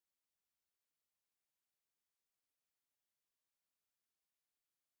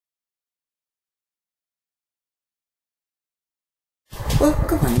Well,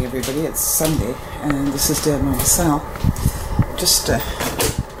 good morning everybody, it's Sunday and this is DearMamaSal. Just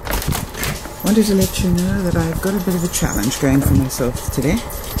wanted to let you know that I've got a bit of a challenge going for myself today.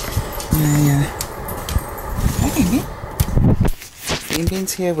 Hi Bean.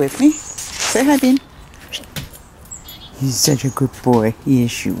 Bean's here with me. Say hi, Bean. He's such a good boy.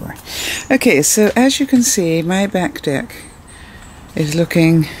 Yes, you are. Okay, so as you can see, my back deck is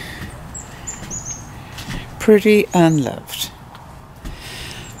looking pretty unloved.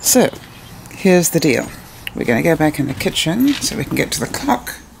 So, here's the deal. We're going to go back in the kitchen so we can get to the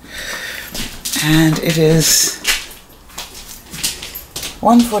clock. And it is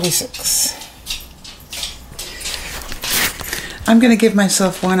 1:46. I'm going to give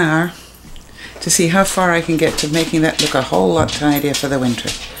myself 1 hour to see how far I can get to making that look a whole lot tidier for the winter.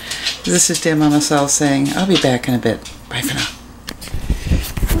 This is DearMamaSal saying, I'll be back in a bit. Bye for now.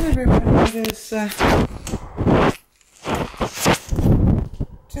 Well, everybody, it is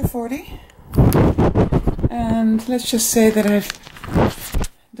 2:40, and let's just say that I've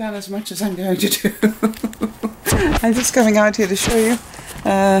done as much as I'm going to do. I'm just coming out here to show you.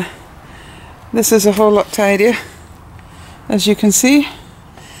 This is a whole lot tidier, as you can see.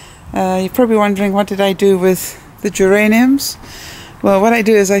 You're probably wondering, what did I do with the geraniums? Well, what I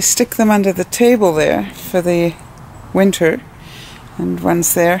do is I stick them under the table there for the winter, and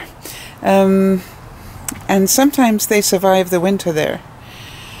one's there. And sometimes they survive the winter there.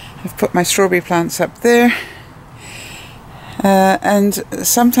 I've put my strawberry plants up there, and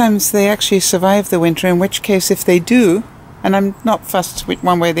sometimes they actually survive the winter, in which case if they do, and I'm not fussed with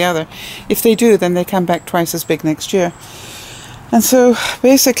one way or the other, if they do, then they come back twice as big next year. And so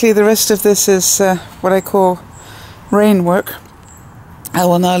basically the rest of this is what I call rain work. I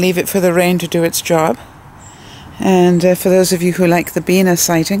will now leave it for the rain to do its job. And for those of you who like the Beaner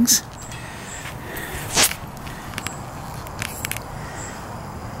sightings,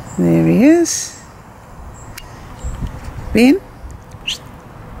 there he is. Bean?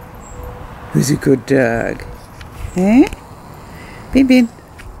 Who's a good dog? Eh? Bean, Bean.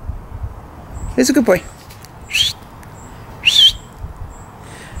 Who's a good boy?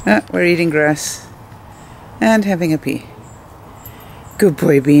 Ah, we're eating grass. And having a pee. Good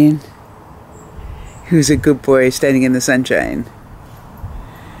boy, Bean. Who's a good boy standing in the sunshine?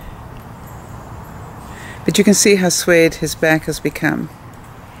 But you can see how swayed his back has become.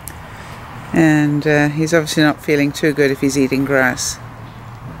 And he's obviously not feeling too good if he's eating grass.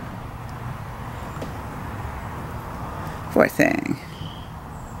 Poor thing.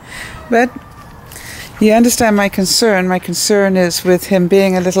 But you understand my concern. My concern is with him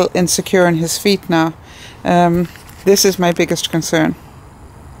being a little insecure in his feet now. This is my biggest concern.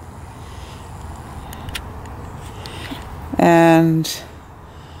 And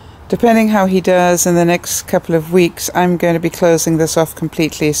depending how he does in the next couple of weeks, I'm going to be closing this off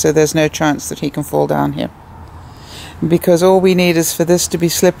completely, so there's no chance that he can fall down here. Because all we need is for this to be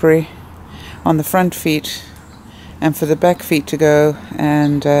slippery on the front feet and for the back feet to go,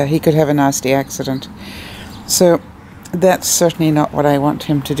 and he could have a nasty accident. So that's certainly not what I want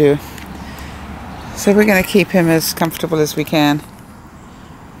him to do. So we're going to keep him as comfortable as we can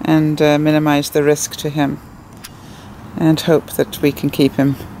and minimize the risk to him, and hope that we can keep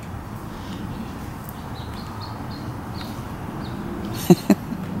him.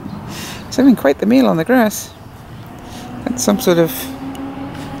 He's having quite the meal on the grass. That's some sort of...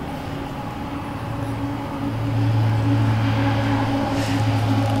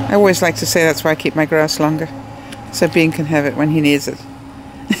 I always like to say that's why I keep my grass longer, so Bean can have it when he needs it.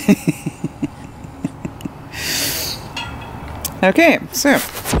 Okay, so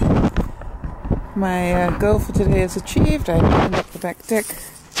my goal for today is achieved. I opened up the back deck.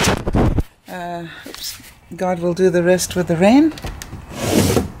 Oops. God will do the rest with the rain.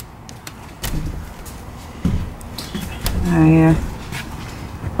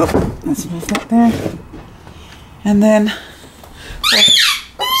 Let's move that there. And then, oops,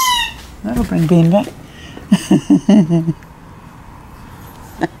 that'll bring Bean back.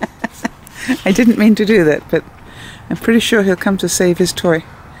 I didn't mean to do that, but I'm pretty sure he'll come to save his toy.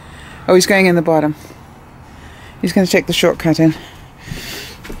 Oh, he's going in the bottom. He's going to take the shortcut in.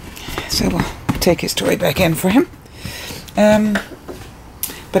 So we'll take his toy back in for him.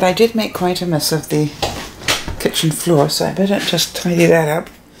 But I did make quite a mess of the kitchen floor, so I better just tidy that up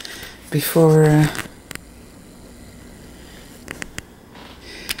before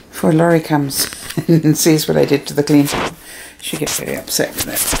Laurie comes and sees what I did to the clean. She gets very upset with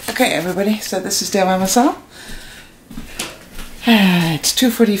that. Okay, everybody, so this is DearMamaSal. It's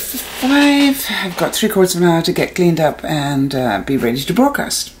 2:45. I've got 3/4 of an hour to get cleaned up and be ready to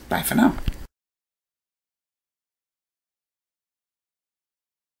broadcast. Bye for now.